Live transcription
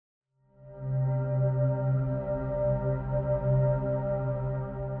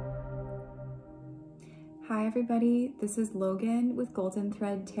everybody, this is Logan with Golden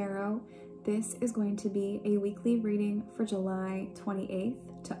Thread Tarot. This is going to be a weekly reading for July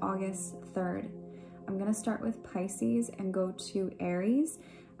 28th to August 3rd. I'm going to start with Pisces and go to Aries.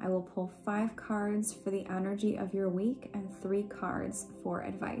 I will pull 5 cards for the energy of your week and 3 cards for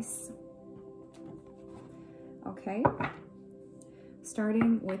advice. Okay,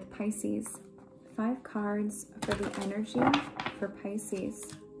 starting with Pisces. 5 cards for the energy for Pisces.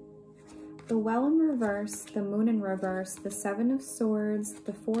 The Well in reverse, the Moon in reverse, the 7 of Swords,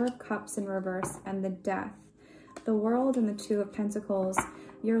 the 4 of Cups in reverse, and the Death. The World and the 2 of Pentacles.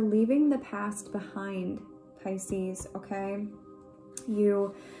 You're leaving the past behind, Pisces, okay?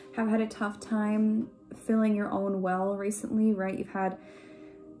 You have had a tough time filling your own well recently, right? You've had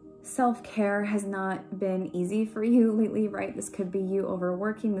self-care has not been easy for you lately, right? This could be you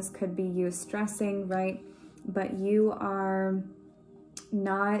overworking, this could be you stressing, right? But you are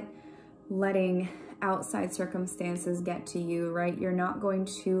not letting outside circumstances get to you, right? You're not going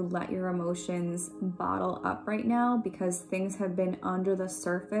to let your emotions bottle up right now because things have been under the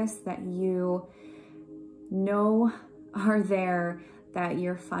surface that you know are there that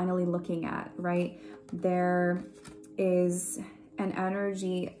you're finally looking at, right? There is an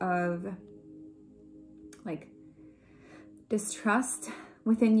energy of like distrust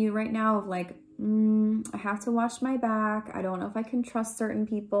within you right now of like, I have to watch my back. I don't know if I can trust certain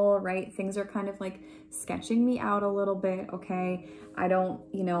people, right? Things are kind of like sketching me out a little bit, okay? I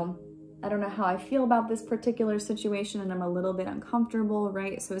don't know how I feel about this particular situation and I'm a little bit uncomfortable,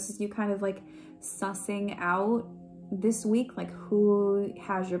 right? So this is you kind of like sussing out this week, like who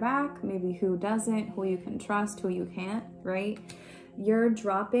has your back, maybe who doesn't, who you can trust, who you can't, right? You're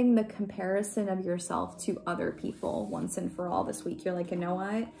dropping the comparison of yourself to other people once and for all this week. You're like, you know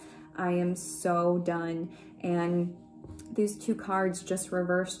what? I am so done. And these 2 cards just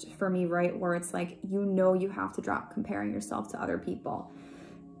reversed for me, right? Where it's like, you know, you have to drop comparing yourself to other people.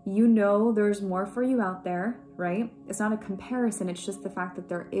 You know, there's more for you out there, right? It's not a comparison. It's just the fact that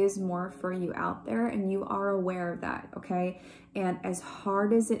there is more for you out there and you are aware of that, okay? And as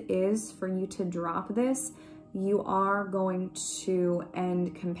hard as it is for you to drop this, you are going to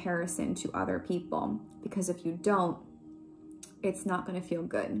end comparison to other people, because if you don't, it's not going to feel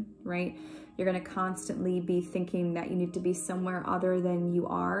good, right? You're going to constantly be thinking that you need to be somewhere other than you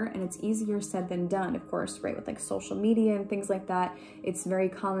are. And it's easier said than done, of course, right? With like social media and things like that, it's very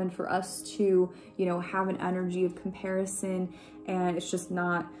common for us to, you know, have an energy of comparison, and it's just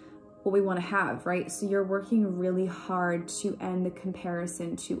not what we want to have, right? So you're working really hard to end the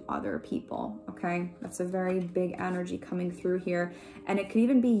comparison to other people, okay? That's a very big energy coming through here. And it could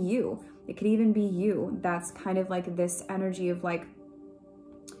even be you. It could even be you. That's kind of like this energy of like,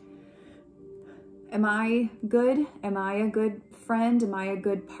 am I good? Am I a good friend? Am I a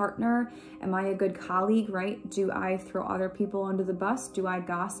good partner? Am I a good colleague, right? Do I throw other people under the bus? Do I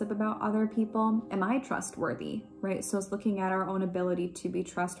gossip about other people? Am I trustworthy, right? So it's looking at our own ability to be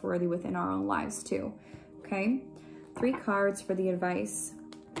trustworthy within our own lives too, okay? 3 cards for the advice.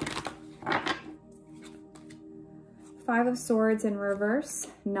 5 of Swords in reverse,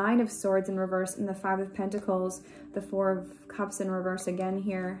 9 of Swords in reverse, and the 5 of Pentacles, the 4 of Cups in reverse again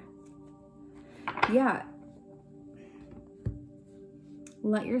here. Yeah.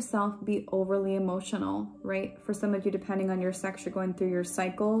 Let yourself be overly emotional, right? For some of you, depending on your sex, you're going through your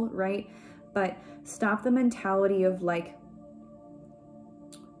cycle, right? But stop the mentality of like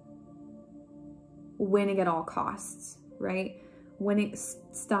winning at all costs, right?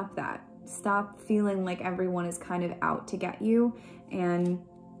 Stop that. Stop feeling like everyone is kind of out to get you, and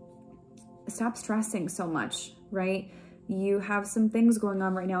stop stressing so much, right? You have some things going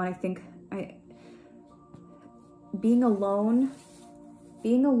on right now, and I think being alone,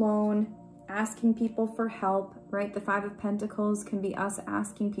 asking people for help, right? The 5 of Pentacles can be us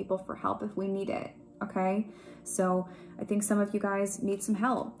asking people for help if we need it, okay? So I think some of you guys need some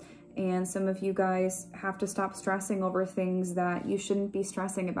help, and some of you guys have to stop stressing over things that you shouldn't be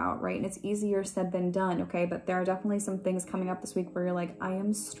stressing about, right? And it's easier said than done, okay? But there are definitely some things coming up this week where you're like, I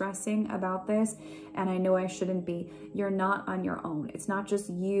am stressing about this and I know I shouldn't be. You're not on your own. It's not just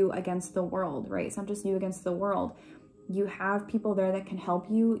you against the world, right? It's not just you against the world. You have people there that can help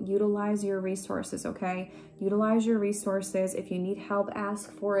you. Utilize your resources, okay? Utilize your resources. If you need help,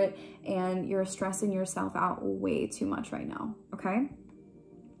 ask for it. And you're stressing yourself out way too much right now, okay?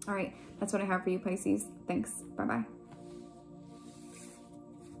 All right, that's what I have for you, Pisces. Thanks. Bye-bye.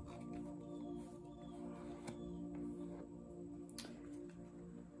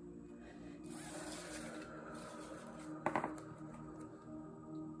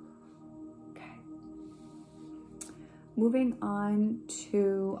 Okay. Moving on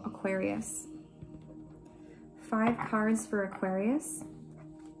to Aquarius. 5 cards for Aquarius.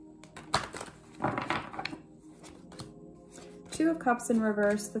 2 of Cups in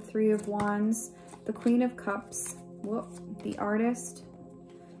reverse, the 3 of Wands, the Queen of Cups, whoop, the Artist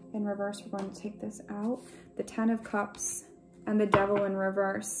in reverse. We're going to take this out. The 10 of Cups and the Devil in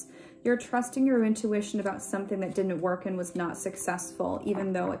reverse. You're trusting your intuition about something that didn't work and was not successful,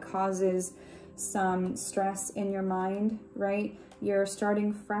 even though it causes some stress in your mind, right? You're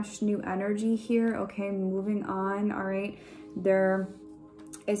starting fresh new energy here, okay? Moving on, all right? There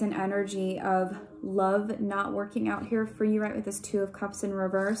is an energy of love not working out here for you, right? With this 2 of Cups in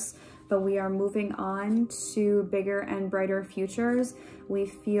reverse, but we are moving on to bigger and brighter futures. We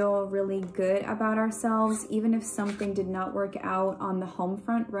feel really good about ourselves, even if something did not work out on the home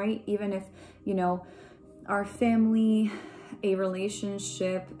front, right? Even if, you know, our family, a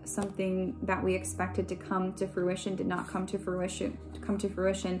relationship, something that we expected to come to fruition did not come to fruition.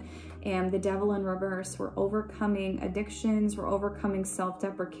 And the Devil in reverse, we're overcoming addictions, we're overcoming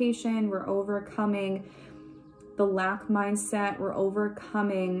self-deprecation, we're overcoming the lack mindset, we're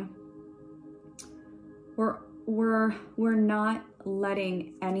overcoming, we're not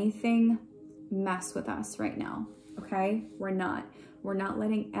letting anything mess with us right now, okay? We're not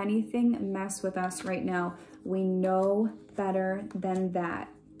letting anything mess with us right now. We know better than that,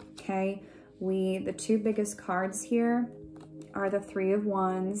 okay? The 2 biggest cards here are the 3 of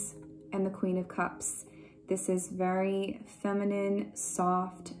Wands and the Queen of Cups. This is very feminine,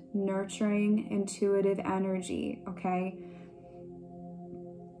 soft, nurturing, intuitive energy, okay?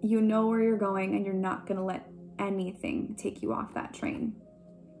 You know where you're going and you're not gonna let anything take you off that train.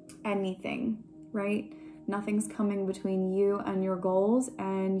 Anything, right? Nothing's coming between you and your goals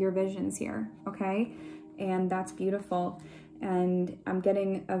and your visions here, okay? And that's beautiful. And I'm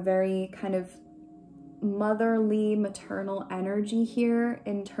getting a very kind of motherly, maternal energy here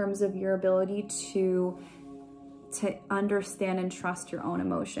in terms of your ability to understand and trust your own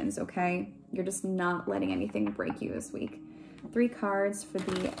emotions, okay? You're just not letting anything break you this week. 3 cards for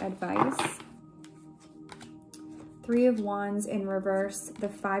the advice. 3 of Wands in reverse, the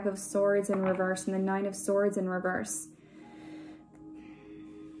 5 of Swords in reverse, and the 9 of Swords in reverse.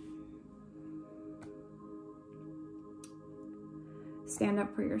 Stand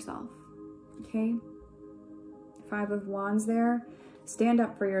up for yourself, okay? 5 of Wands there. Stand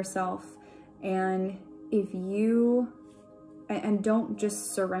up for yourself. And if you, and don't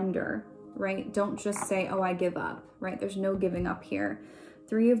just surrender, right? Don't just say, oh, I give up, right? There's no giving up here.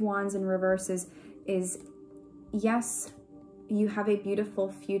 3 of Wands in reverse is yes, you have a beautiful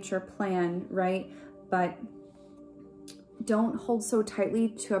future plan, right? But don't hold so tightly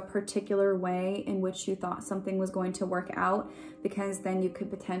to a particular way in which you thought something was going to work out, because then you could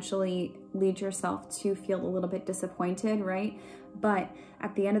potentially lead yourself to feel a little bit disappointed, right? But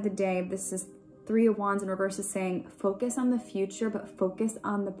at the end of the day, this is 3 of Wands in reverse is saying focus on the future, but focus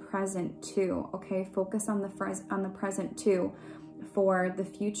on the present too, okay? Focus on the present too. For the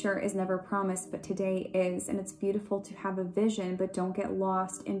future is never promised, but today is. And it's beautiful to have a vision, but don't get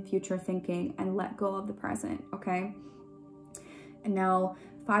lost in future thinking and let go of the present, okay? And now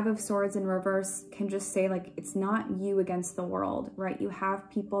 5 of Swords in reverse can just say, like, it's not you against the world, right? You have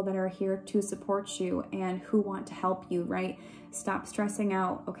people that are here to support you and who want to help you, right? Stop stressing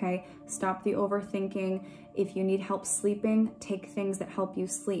out, okay? Stop the overthinking. If you need help sleeping, take things that help you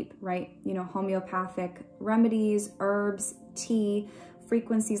sleep, right? You know, homeopathic remedies, herbs, tea,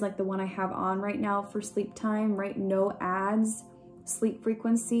 frequencies like the one I have on right now for sleep time, right? No ads. Sleep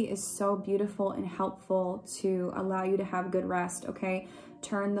frequency is so beautiful and helpful to allow you to have good rest, okay?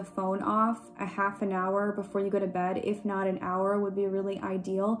 Turn the phone off a half an hour before you go to bed. If not, an hour would be really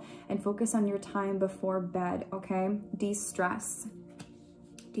ideal, and focus on your time before bed, okay? De-stress.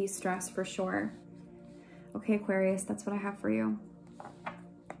 De-stress for sure. Okay, Aquarius, that's what I have for you.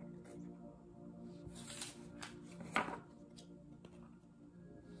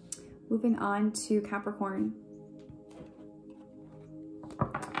 Moving on to Capricorn.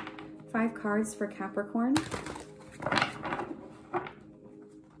 5 cards for Capricorn.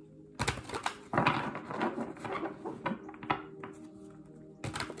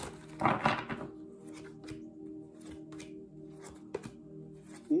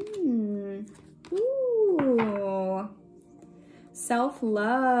 Ooh.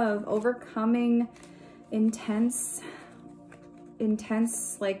 Self-love, overcoming intense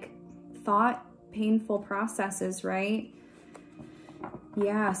like thought, painful processes, right?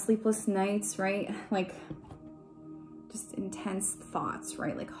 Yeah, sleepless nights, right? Like just intense thoughts,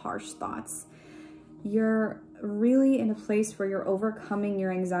 right? Like harsh thoughts. You're really in a place where you're overcoming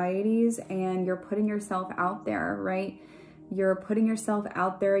your anxieties and you're putting yourself out there, right? You're putting yourself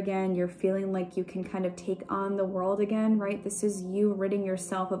out there again. You're feeling like you can kind of take on the world again, right? This is you ridding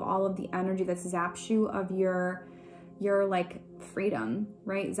yourself of all of the energy that zaps you of your like freedom,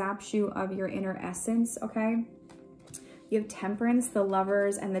 right? Zaps you of your inner essence, okay? You have Temperance, the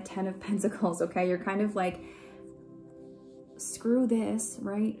Lovers, and the Ten of Pentacles, okay? You're kind of like, screw this,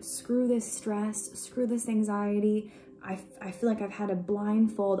 right? Screw this stress, screw this anxiety. I feel like I've had a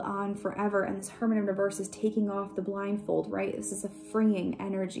blindfold on forever, and this Hermit in reverse is taking off the blindfold, right? This is a freeing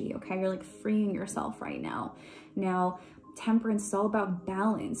energy, okay? You're like freeing yourself right now. Now, Temperance is all about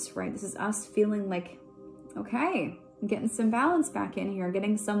balance, right? This is us feeling like, okay, I'm getting some balance back in here,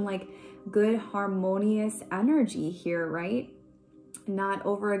 getting some like good harmonious energy here, right? Not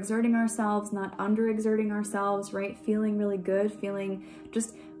overexerting ourselves, not underexerting ourselves, right? Feeling really good, feeling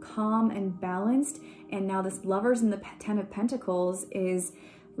just calm and balanced. And now this Lovers and the Ten of Pentacles is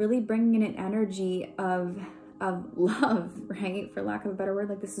really bringing in an energy of love, right? For lack of a better word,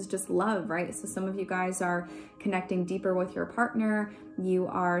 like this is just love, right? So some of you guys are connecting deeper with your partner. You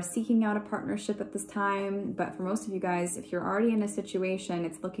are seeking out a partnership at this time. But for most of you guys, if you're already in a situation,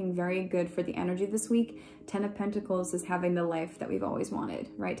 it's looking very good for the energy this week. Ten of Pentacles is having the life that we've always wanted,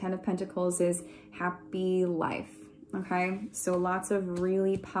 right? Ten of Pentacles is happy life, okay? So lots of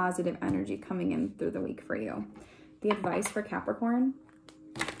really positive energy coming in through the week for you. The advice for Capricorn.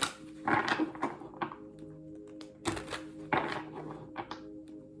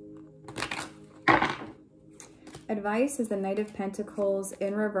 Advice is the Knight of Pentacles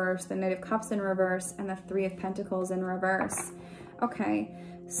in reverse, the Knight of Cups in reverse, and the Three of Pentacles in reverse. Okay,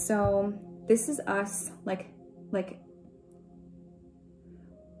 so this is us, like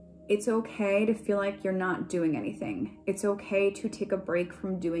it's okay to feel like you're not doing anything. It's okay to take a break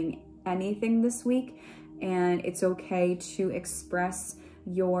from doing anything this week, and it's okay to express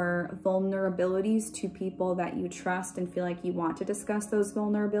your vulnerabilities to people that you trust and feel like you want to discuss those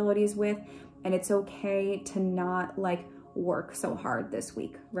vulnerabilities with. And it's okay to not like work so hard this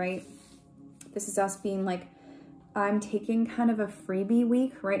week, right? This is us being like, I'm taking kind of a freebie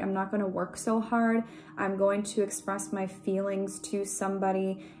week, right? I'm not going to work so hard. I'm going to express my feelings to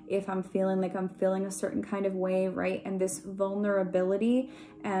somebody if I'm feeling like I'm feeling a certain kind of way, right? And this vulnerability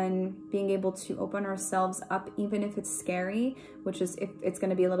and being able to open ourselves up, even if it's scary, which is, if it's going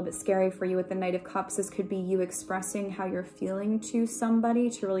to be a little bit scary for you with the Knight of Cups, this could be you expressing how you're feeling to somebody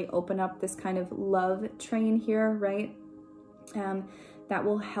to really open up this kind of love train here, right? That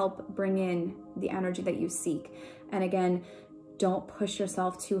will help bring in the energy that you seek. And again, don't push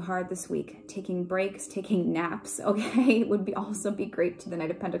yourself too hard this week. Taking breaks, taking naps, okay, would be also be great too. The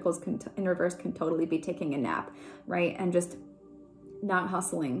Knight of Pentacles in reverse can totally be taking a nap, right? And just not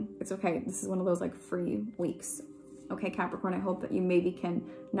hustling. It's okay. This is one of those like free weeks. Okay, Capricorn, I hope that you maybe can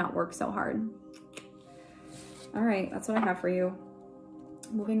not work so hard. All right, that's what I have for you.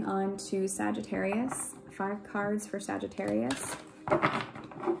 Moving on to Sagittarius. 5 cards for Sagittarius.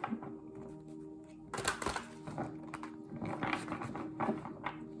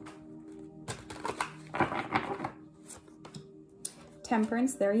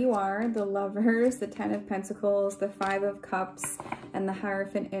 Temperance, there you are. The Lovers, the Ten of Pentacles, the 5 of Cups, and the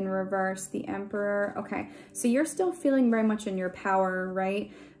Hierophant in reverse, the Emperor. Okay, so you're still feeling very much in your power,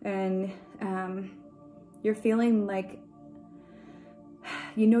 right? And you're feeling like,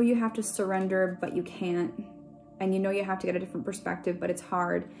 you know, you have to surrender, but you can't. And you know you have to get a different perspective, but it's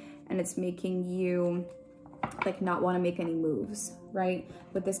hard. And it's making you like not want to make any moves, right?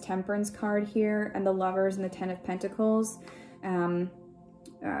 With this Temperance card here and the Lovers and the Ten of Pentacles.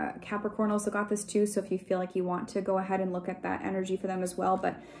 Capricorn also got this too, so if you feel like you want to go ahead and look at that energy for them as well,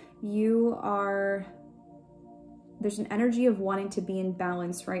 but there's an energy of wanting to be in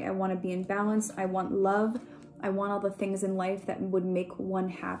balance, right? I want to be in balance. I want love. I want all the things in life that would make one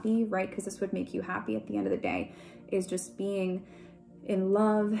happy, right? Because this would make you happy at the end of the day, is just being in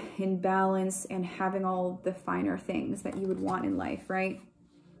love, in balance, and having all the finer things that you would want in life, right?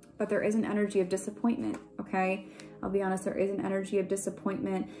 But there is an energy of disappointment, okay? I'll be honest, there is an energy of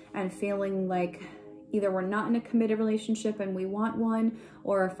disappointment and feeling like either we're not in a committed relationship and we want one,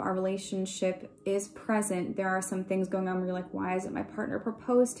 or if our relationship is present, there are some things going on where you're like, why hasn't my partner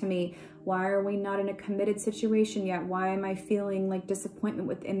proposed to me? Why are we not in a committed situation yet? Why am I feeling like disappointment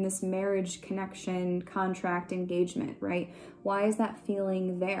within this marriage, connection, contract, engagement, right? Why is that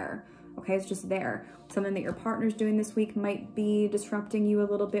feeling there? Okay, it's just there. Something that your partner's doing this week might be disrupting you a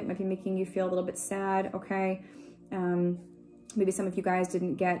little bit, might be making you feel a little bit sad, okay? Maybe some of you guys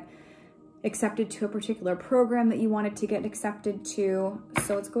didn't get accepted to a particular program that you wanted to get accepted to.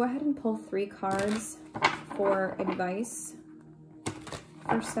 So let's go ahead and pull 3 cards for advice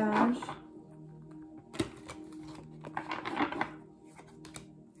for Sag.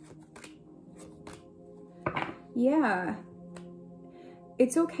 Yeah.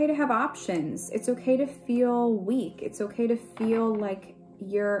 It's okay to have options. It's okay to feel weak. It's okay to feel like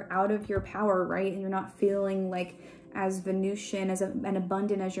you're out of your power, right? And you're not feeling like as Venusian, and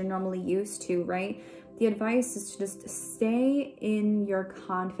abundant as you're normally used to, right? The advice is to just stay in your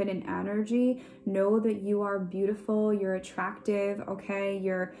confident energy. Know that you are beautiful, you're attractive, okay?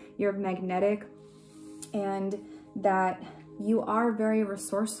 You're magnetic, and that you are very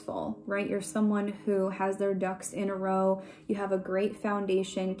resourceful, right? You're someone who has their ducks in a row. You have a great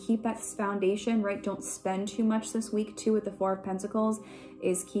foundation. Keep that foundation, right? Don't spend too much this week too. With the Four of Pentacles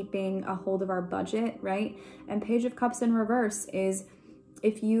is keeping a hold of our budget, right? And Page of Cups in reverse is,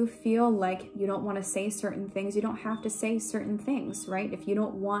 if you feel like you don't want to say certain things, you don't have to say certain things, right? If you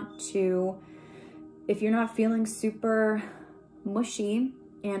don't want to, if you're not feeling super mushy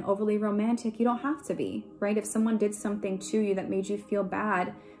and overly romantic, you don't have to be, right? If someone did something to you that made you feel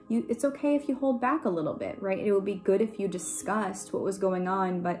bad, it's okay if you hold back a little bit, right? It would be good if you discussed what was going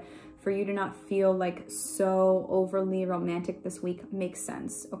on, but for you to not feel like so overly romantic this week makes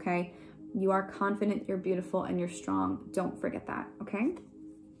sense, okay? You are confident, you're beautiful, and you're strong. Don't forget that, okay?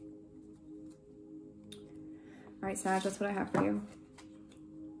 All right, Sag, that's what I have for you.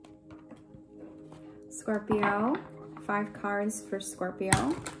 Scorpio. 5 cards for Scorpio.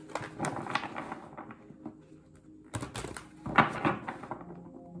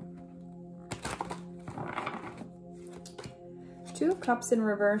 Two of Cups in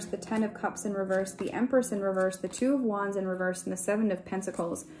reverse, the 10 of Cups in reverse, the Empress in reverse, the 2 of Wands in reverse, and the 7 of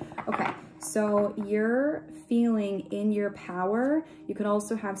Pentacles. Okay, so you're feeling in your power. You could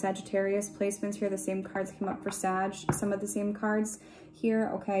also have Sagittarius placements here. The same cards came up for Sag, some of the same cards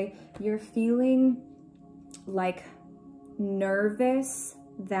here, okay? You're feeling like nervous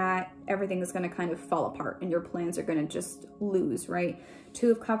that everything is going to kind of fall apart and your plans are going to just lose, right?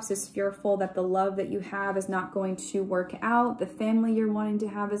 2 of Cups is fearful that the love that you have is not going to work out. The family you're wanting to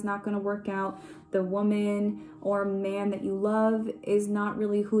have is not going to work out. The woman or man that you love is not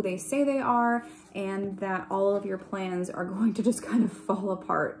really who they say they are, and that all of your plans are going to just kind of fall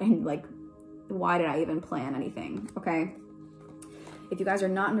apart and like, why did I even plan anything, okay? If you guys are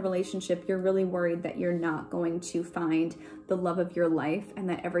not in a relationship, you're really worried that you're not going to find the love of your life and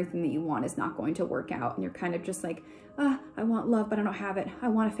that everything that you want is not going to work out. And you're kind of just like, I want love, but I don't have it. I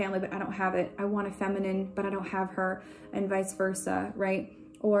want a family, but I don't have it. I want a feminine, but I don't have her, and vice versa, right?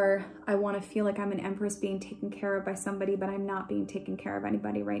 Or I want to feel like I'm an empress being taken care of by somebody, but I'm not being taken care of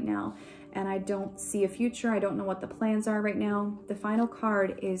anybody right now. And I don't see a future. I don't know what the plans are right now. The final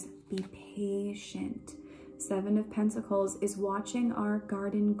card is be patient. 7 of Pentacles is watching our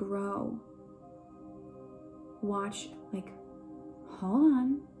garden grow. Watch, like, hold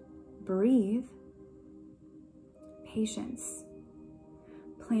on, breathe. Patience.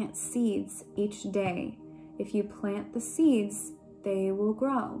 Plant seeds each day. If you plant the seeds, they will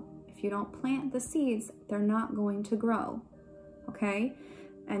grow. If you don't plant the seeds, they're not going to grow, okay?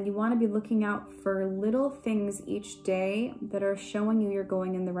 And you want to be looking out for little things each day that are showing you you're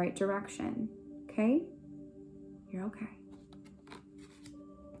going in the right direction, okay? You're okay.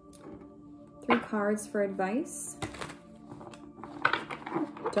 3 cards for advice.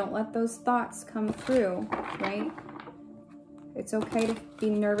 Don't let those thoughts come through, right? It's okay to be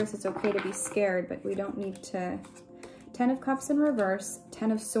nervous. It's okay to be scared, but we don't need to. 10 of Cups in reverse,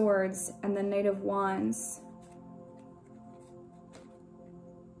 10 of Swords, and the Knight of Wands.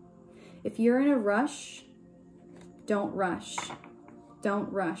 If you're in a rush, don't rush. Don't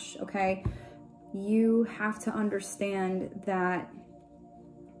rush, okay? You have to understand that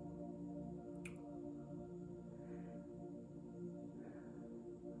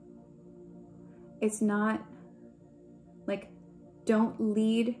it's not like, don't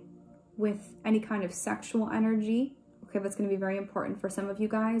lead with any kind of sexual energy. Okay, that's going to be very important for some of you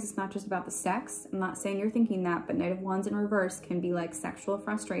guys. It's not just about the sex. I'm not saying you're thinking that, but Knight of Wands in reverse can be like sexual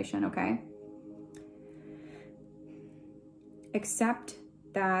frustration, okay? Accept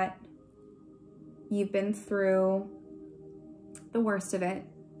that you've been through the worst of it,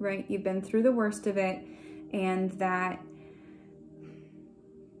 right? You've been through the worst of it, and that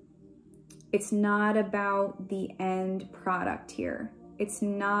it's not about the end product here. It's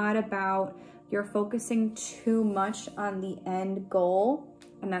not about, you're focusing too much on the end goal,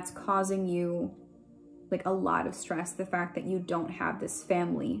 and that's causing you like a lot of stress, the fact that you don't have this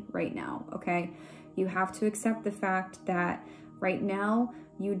family right now, okay? You have to accept the fact that right now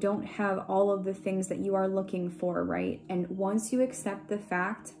you don't have all of the things that you are looking for, right? And once you accept the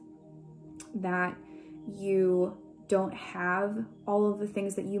fact that you don't have all of the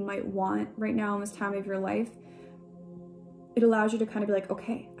things that you might want right now in this time of your life, it allows you to kind of be like,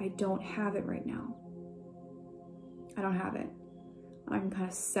 okay, I don't have it right now. I don't have it. I can kind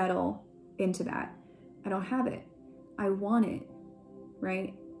of settle into that. I don't have it. I want it,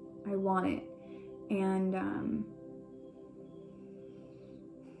 right? I want it. And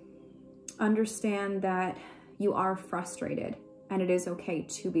understand that you are frustrated, and it is okay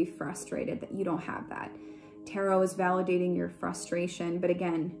to be frustrated that you don't have that. Tarot is validating your frustration, but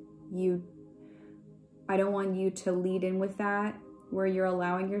again, I don't want you to lead in with that where you're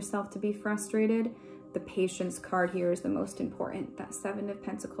allowing yourself to be frustrated. The patience card here is the most important. That 7 of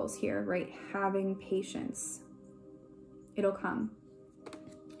Pentacles here, right? Having patience. It'll come.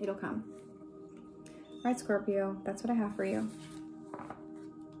 It'll come. All right, Scorpio, that's what I have for you.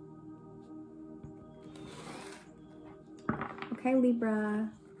 Okay, Libra.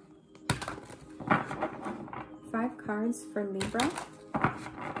 5 cards for Libra.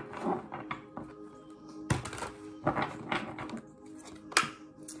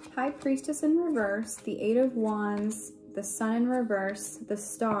 High Priestess in reverse, the 8 of Wands, the Sun in reverse, the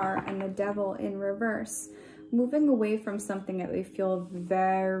Star, and the Devil in reverse. Moving away from something that we feel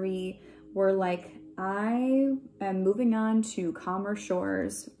we're like, I am moving on to calmer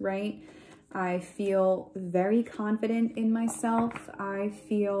shores, right? I feel very confident in myself. I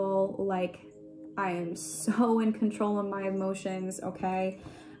feel like I am so in control of my emotions, okay?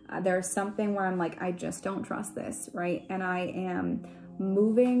 There's something where I'm like, I just don't trust this, right? And I am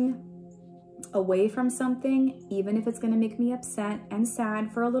moving away from something, even if it's going to make me upset and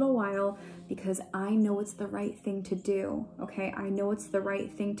sad for a little while, because I know it's the right thing to do, okay? I know it's the right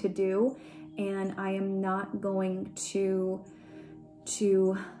thing to do, and I am not going to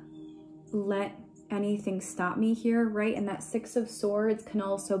let anything stop me here, right? And that 6 of Swords can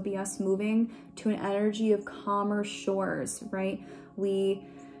also be us moving to an energy of calmer shores, right? We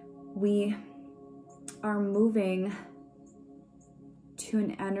are moving to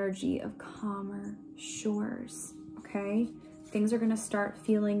an energy of calmer shores, okay? Things are going to start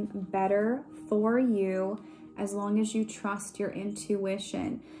feeling better for you as long as you trust your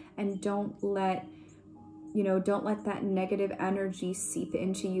intuition and don't let that negative energy seep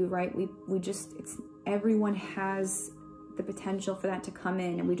into you, right? Everyone has the potential for that to come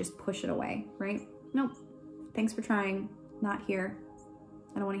in, and we just push it away, right? Nope. Thanks for trying. Not here.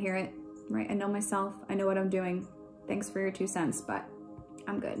 I don't want to hear it, right? I know myself. I know what I'm doing. Thanks for your 2 cents, but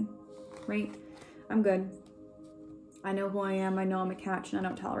I'm good, right? I'm good. I know who I am. I know I'm a catch, and I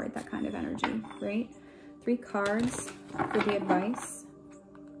don't tolerate that kind of energy, right? 3 cards for the advice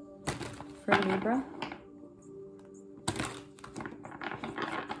for Libra.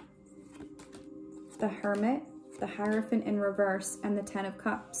 The Hermit, the Hierophant in reverse, and the 10 of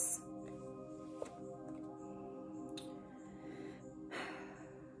Cups.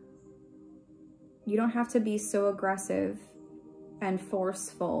 You don't have to be so aggressive and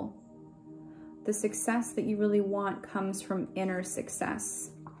forceful. The success that you really want comes from inner success,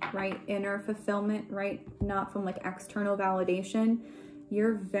 right? Inner fulfillment, right? Not from like external validation.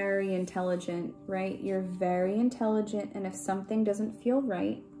 You're very intelligent, right? You're very intelligent, and if something doesn't feel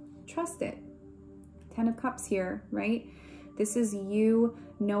right, trust it. 10 of Cups here, right? This is you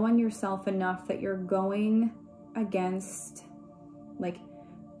knowing yourself enough that you're going against, like,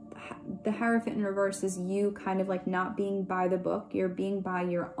 the Hierophant in reverse is you kind of like not being by the book. You're being by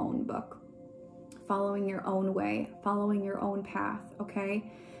your own book, following your own way, following your own path,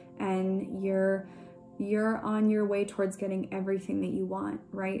 okay? And you're on your way towards getting everything that you want,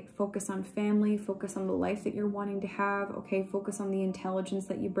 right? Focus on family, focus on the life that you're wanting to have, okay? Focus on the intelligence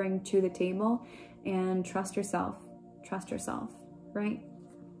that you bring to the table, and trust yourself, right?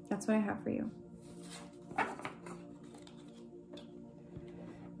 That's what I have for you.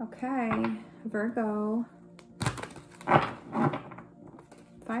 Okay, Virgo.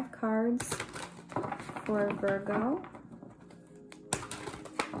 5 cards for Virgo.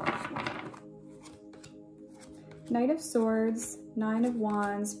 Knight of Swords, 9 of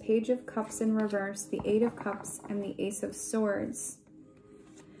Wands, Page of Cups in reverse, the 8 of Cups, and the Ace of Swords.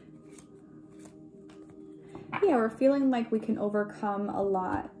 Yeah, we're feeling like we can overcome a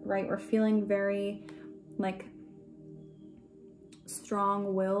lot, right? We're feeling very, like,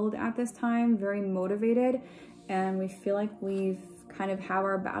 strong-willed at this time, very motivated, and we feel like we've kind of have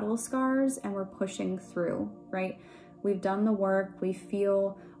our battle scars and we're pushing through, right? We've done the work, we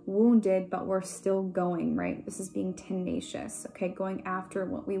feel wounded, but we're still going, right? This is being tenacious, okay? Going after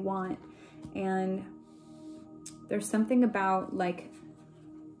what we want. And there's something about like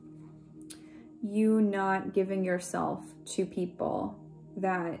you not giving yourself to people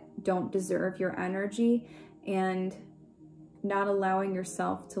that don't deserve your energy, and not allowing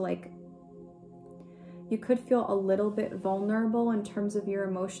yourself to, like, You could feel a little bit vulnerable in terms of your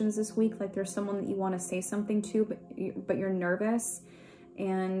emotions this week. Like there's someone that you want to say something to, but you're nervous.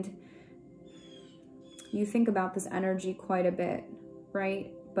 And you think about this energy quite a bit,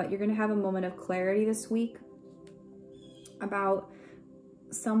 right? But you're going to have a moment of clarity this week about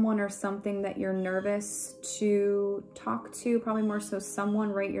someone or something that you're nervous to talk to, probably more so someone,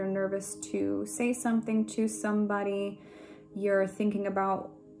 right? You're nervous to say something to somebody. You're thinking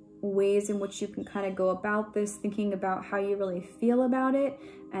about ways in which you can kind of go about this, thinking about how you really feel about it,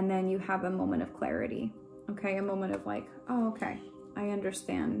 and then you have a moment of clarity, okay? A moment of like, oh, okay, I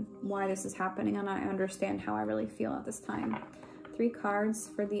understand why this is happening, and I understand how I really feel at this time. 3 cards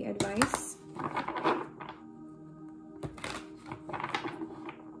for the advice.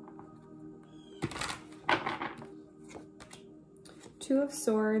 Two of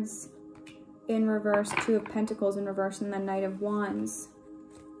Swords in reverse, Two of Pentacles in reverse, and the Knight of Wands.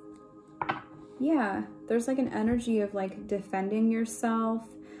 Yeah, there's like an energy of like defending yourself.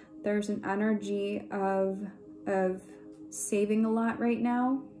 There's an energy of saving a lot right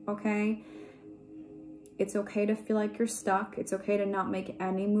now, okay? It's okay to feel like you're stuck. It's okay to not make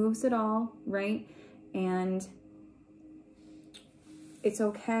any moves at all, right? And it's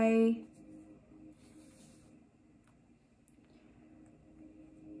okay.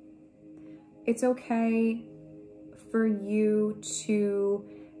 It's okay for you to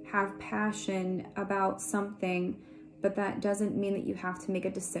have passion about something, but that doesn't mean that you have to make a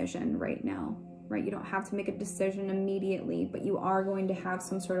decision right now, right? You don't have to make a decision immediately, but you are going to have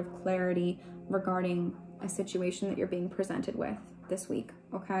some sort of clarity regarding a situation that you're being presented with this week,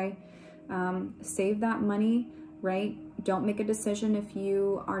 okay? Save that money, right? Don't make a decision if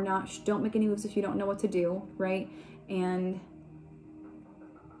you are not, don't make any moves if you don't know what to do, right? And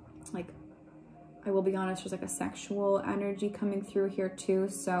like, I will be honest, there's like a sexual energy coming through here too,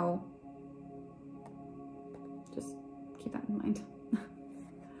 so just keep that in mind.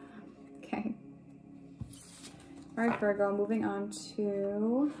 Okay. All right, Virgo, moving on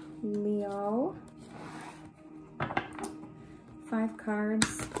to Leo. 5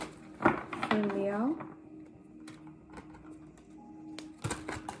 cards for Leo.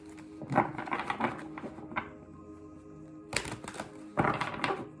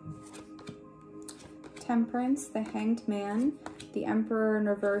 Temperance, the Hanged Man, the Emperor in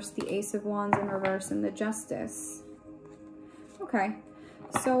reverse, the Ace of Wands in reverse, and the Justice. Okay,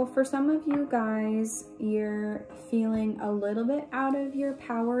 so for some of you guys, you're feeling a little bit out of your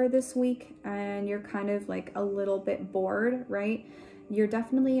power this week, and you're kind of like a little bit bored, right? You're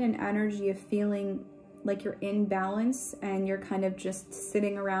definitely in an energy of feeling like you're in balance, and you're kind of just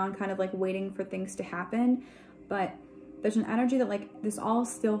sitting around kind of like waiting for things to happen. But there's an energy that like this all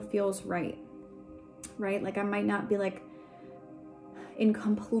still feels right. Right? Like I might not be like in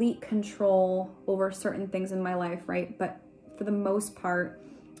complete control over certain things in my life, right? But for the most part,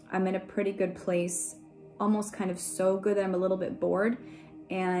 I'm in a pretty good place, almost kind of so good that I'm a little bit bored,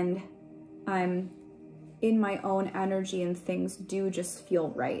 and I'm in my own energy, and things do just feel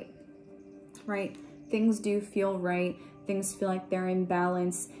right, right? Things do feel right. Things feel like they're in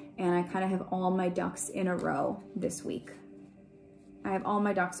balance, and I kind of have all my ducks in a row this week. I have all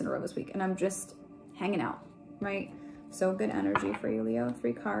my ducks in a row this week, and I'm just hanging out, right? So good energy for you, Leo.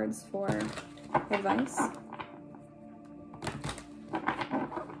 3 cards for advice.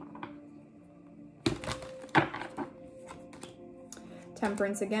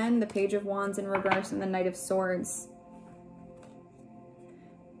 Temperance again, the Page of Wands in reverse, and the Knight of Swords.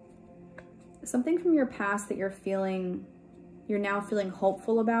 Something from your past that you're now feeling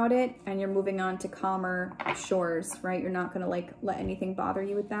hopeful about it, and you're moving on to calmer shores, right? You're not gonna like let anything bother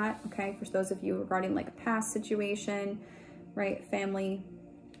you with that, okay? For those of you regarding like a past situation, right? Family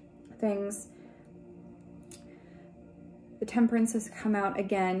things. The Temperance has come out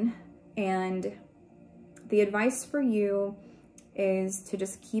again, and the advice for you is to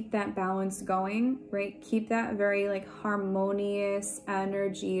just keep that balance going, right? Keep that very like harmonious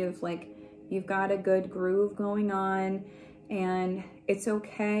energy of like, you've got a good groove going on, and it's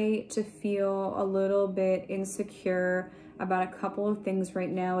okay to feel a little bit insecure about a couple of things right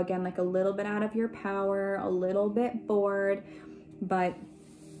now. Again, like a little bit out of your power, a little bit bored, but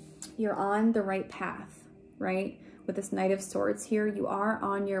you're on the right path, right? With this Knight of Swords here, you are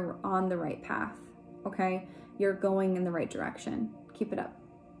on the right path, okay? You're going in the right direction. Keep it up.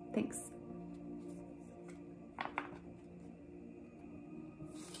 Thanks.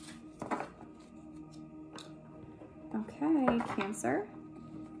 Okay, Cancer.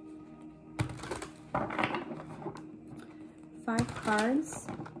 5 cards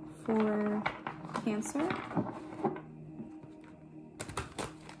for Cancer.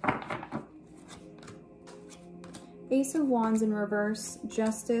 Ace of Wands in reverse,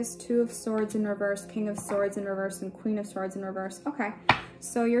 Justice, Two of Swords in reverse, King of Swords in reverse, and Queen of Swords in reverse. Okay,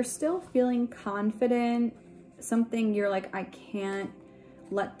 so you're still feeling confident. Something you're like, I can't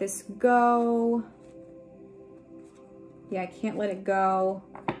let this go. Yeah, I can't let it go.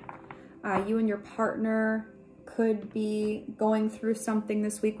 You and your partner could be going through something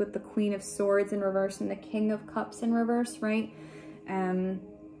this week with the Queen of Swords in reverse and the King of Cups in reverse, right?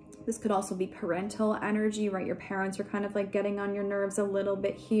 This could also be parental energy, right? Your parents are kind of like getting on your nerves a little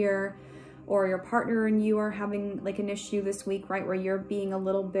bit here, or your partner and you are having like an issue this week, right? Where you're being a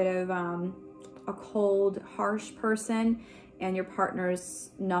little bit of a cold, harsh person and your partner's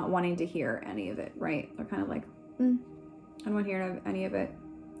not wanting to hear any of it, right? They're kind of like, I don't want to hear any of it.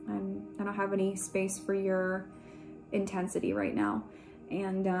 I don't have any space for your intensity right now.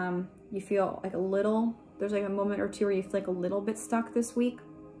 And you feel like a little, there's like a moment or two where you feel like a little bit stuck this week.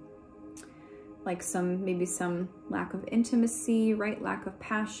 Like maybe some lack of intimacy, right? Lack of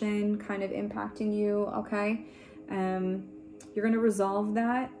passion kind of impacting you, okay? You're gonna resolve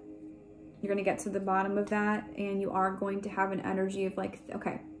that. You're gonna get to the bottom of that, and you are going to have an energy of like,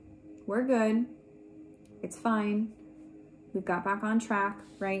 okay, we're good. It's fine. We've got back on track,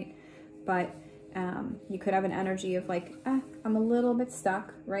 right? But you could have an energy of like, I'm a little bit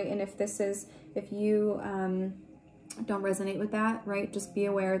stuck, right? And if you don't resonate with that, right? Just be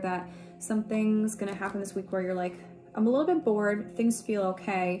aware that something's gonna happen this week where you're like, I'm a little bit bored, things feel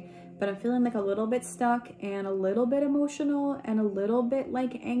okay, but I'm feeling like a little bit stuck and a little bit emotional and a little bit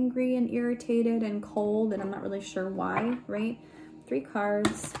like angry and irritated and cold, and I'm not really sure why, right? 3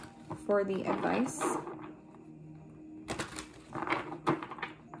 cards for the advice.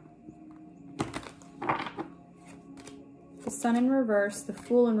 The Sun in reverse, the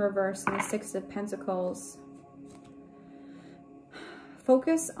Fool in reverse, and the 6 of Pentacles.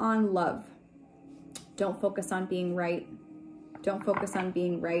 Focus on love. Don't focus on being right. Don't focus on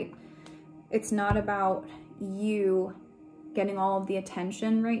being right. It's not about you getting all of the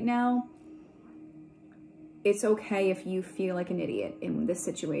attention right now. It's okay if you feel like an idiot in this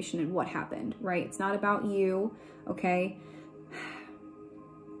situation and what happened, right? It's not about you, okay?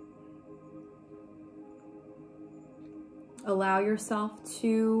 Allow yourself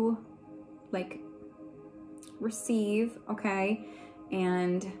to like receive, okay?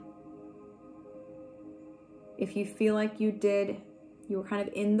 And if you feel like you were kind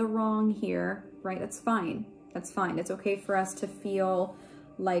of in the wrong here, right? That's fine. That's fine. It's okay for us to feel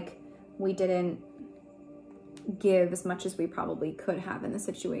like we didn't give as much as we probably could have in the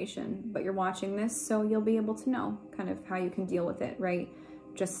situation. But you're watching this, so you'll be able to know kind of how you can deal with it, right?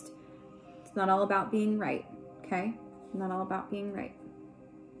 Just, it's not all about being right, okay? Not all about being right.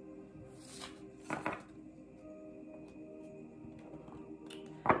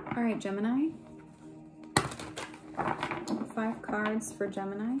 All right, Gemini. 5 cards for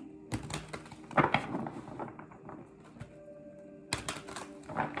Gemini.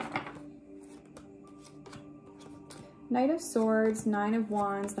 Knight of Swords, 9 of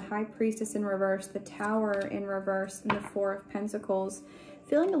Wands, the High Priestess in reverse, the Tower in reverse, and the 4 of Pentacles.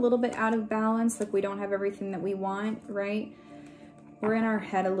 Feeling a little bit out of balance, like we don't have everything that we want, right? We're in our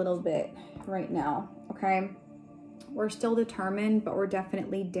head a little bit right now, okay? We're still determined, but we're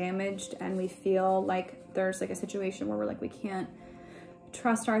definitely damaged, and we feel like there's like a situation where we're like, we can't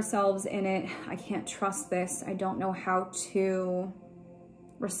trust ourselves in it. I can't trust this. I don't know how to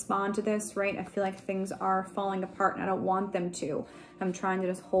respond to this, right? I feel like things are falling apart and I don't want them to. I'm trying to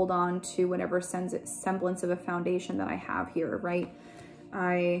just hold on to whatever semblance of a foundation that I have here, right?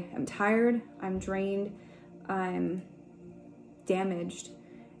 I am tired, I'm drained, I'm damaged,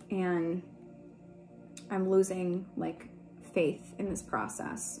 and I'm losing like faith in this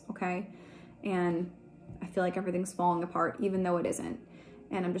process, okay? And I feel like everything's falling apart even though it isn't.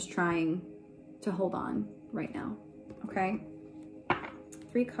 And I'm just trying to hold on right now, okay?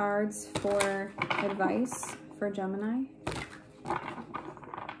 3 cards for advice for Gemini.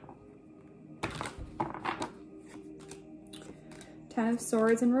 Ten of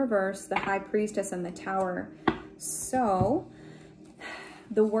Swords in reverse, the High Priestess, and the Tower. So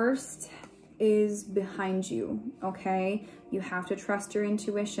the worst is behind you, okay? You have to trust your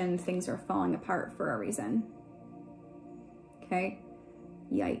intuition. Things are falling apart for a reason, okay?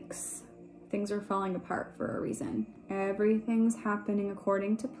 Yikes. Things are falling apart for a reason. Everything's happening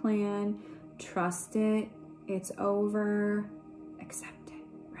according to plan. Trust it. It's over. Accept it,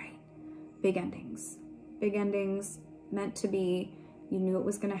 right? Big endings. Big endings meant to be. You knew it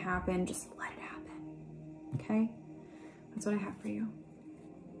was going to happen. Just let it happen, okay? That's what I have for you.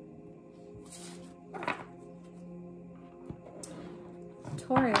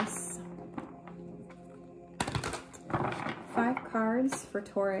 Taurus. cards for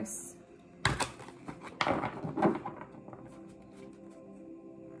Taurus.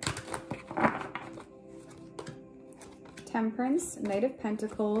 Temperance, Knight of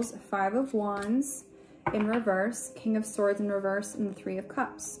Pentacles, Five of Wands in reverse, King of Swords in reverse, and the Three of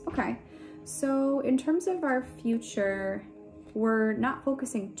Cups. Okay, so in terms of our future, we're not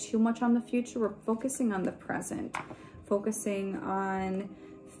focusing too much on the future. We're focusing on the present, focusing on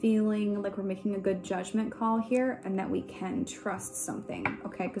feeling like we're making a good judgment call here and that we can trust something,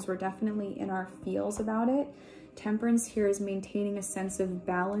 okay? Because we're definitely in our feels about it. Temperance here is maintaining a sense of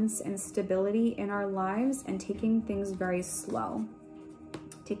balance and stability in our lives and taking things very slow.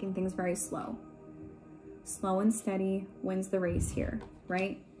 Taking things very slow. Slow and steady wins the race here,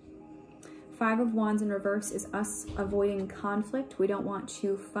 right? Five of Wands in reverse is us avoiding conflict. We don't want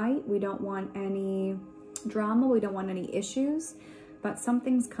to fight. We don't want any drama. We don't want any issues. But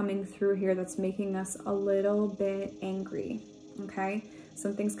something's coming through here that's making us a little bit angry, okay?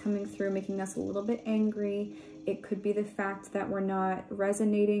 Something's coming through making us a little bit angry. It could be the fact that we're not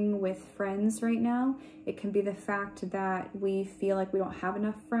resonating with friends right now. It can be the fact that we feel like we don't have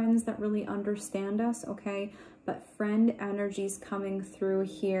enough friends that really understand us, okay? But friend energy's coming through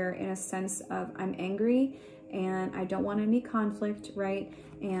here in a sense of I'm angry and I don't want any conflict, right?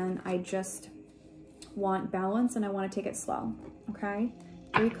 And I just want balance and I want to take it slow, okay?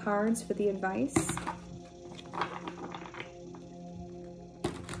 3 cards for the advice.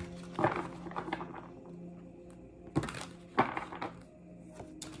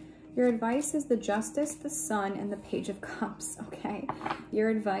 Your advice is the Justice, the Sun, and the Page of Cups, okay? Your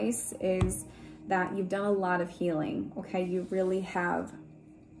advice is that you've done a lot of healing, okay? You really have.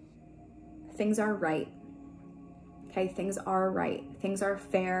 Things are right, okay? Things are right. Things are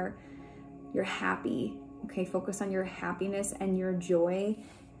fair. You're happy, okay? Focus on your happiness and your joy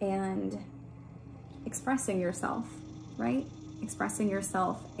and expressing yourself, right? Expressing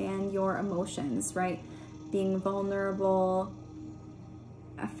yourself and your emotions, right? Being vulnerable,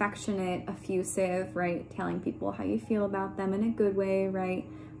 affectionate, effusive, right? Telling people how you feel about them in a good way, right?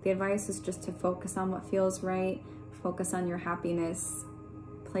 The advice is just to focus on what feels right. Focus on your happiness,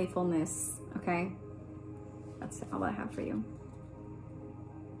 playfulness, okay? That's all I have for you.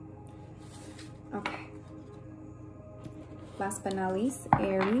 Okay. Last but not least,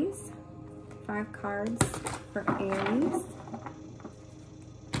 Aries. 5 cards for Aries.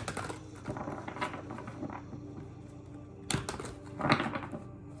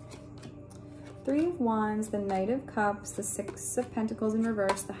 Three of Wands, the Knight of Cups, the Six of Pentacles in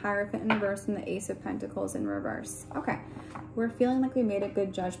reverse, the Hierophant in reverse, and the Ace of Pentacles in reverse. Okay, we're feeling like we made a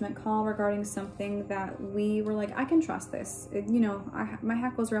good judgment call regarding something that we were like, I can trust this. You know, my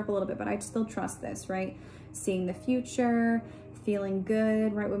hackles are up a little bit, but I still trust this, right? Seeing the future, feeling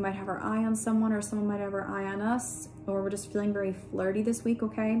good, right? We might have our eye on someone or someone might have our eye on us, or we're just feeling very flirty this week,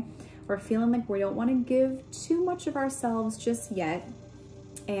 okay? We're feeling like we don't want to give too much of ourselves just yet,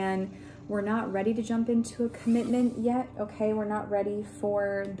 and we're not ready to jump into a commitment yet, okay? We're not ready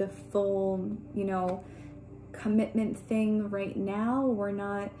for the full, you know, commitment thing right now.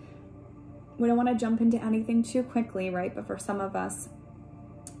 We don't want to jump into anything too quickly, right? But for some of us,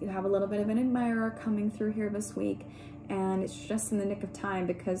 you have a little bit of an admirer coming through here this week, and it's just in the nick of time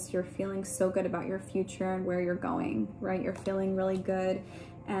because you're feeling so good about your future and where you're going, right? You're feeling really good,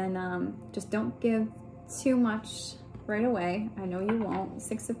 and just don't give too much right away. I know you won't.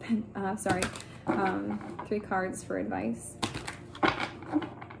 3 cards for advice.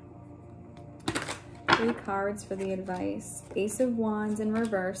 3 cards for the advice. Ace of Wands in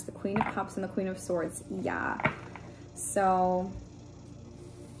reverse, the Queen of Cups, and the Queen of Swords. Yeah. So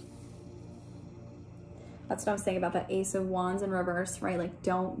that's what I'm saying about that Ace of Wands in reverse, right? Like,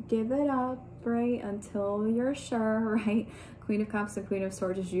 don't give it up, right? Until you're sure, right? Queen of Cups and Queen of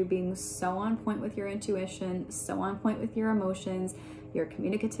Swords is you being so on point with your intuition, so on point with your emotions. You're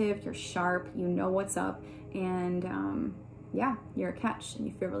communicative, you're sharp, you know what's up, and yeah, you're a catch, and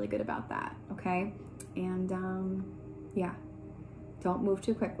you feel really good about that, okay? And yeah, don't move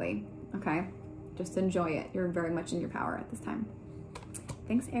too quickly, okay? Just enjoy it. You're very much in your power at this time.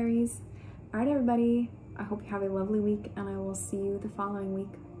 Thanks, Aries. All right, everybody. I hope you have a lovely week, and I will see you the following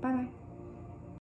week. Bye-bye.